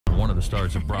one of the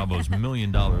stars of Bravo's $1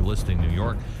 Million Listing New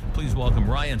York. Please welcome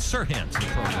Ryan Serhant.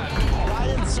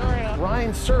 Ryan Serhant.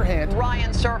 Ryan Serhant.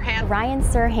 Ryan Serhant. Ryan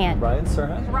Serhant. Ryan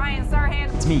Serhant. Ryan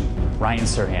Serhant. It's me, Ryan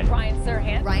Serhant. Ryan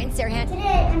Serhant. Ryan Serhant.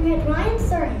 Today, I'm here with Ryan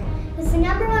Serhant, who's the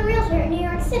 #1 realtor in New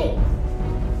York City.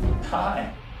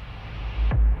 Hi.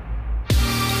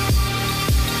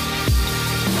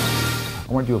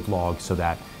 I want to do a vlog so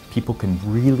that people can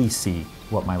really see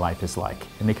what my life is like,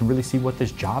 and they can really see what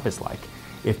this job is like.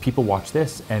 If people watch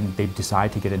this and they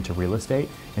decide to get into real estate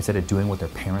instead of doing what their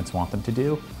parents want them to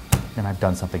do, then I've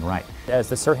done something right. As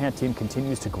the Serhant team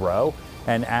continues to grow,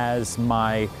 and as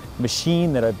my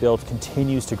machine that I've built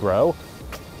continues to grow,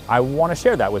 I want to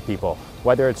share that with people,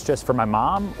 whether it's just for my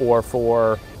mom or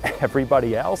for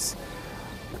everybody else.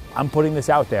 I'm putting this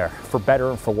out there for better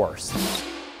and for worse.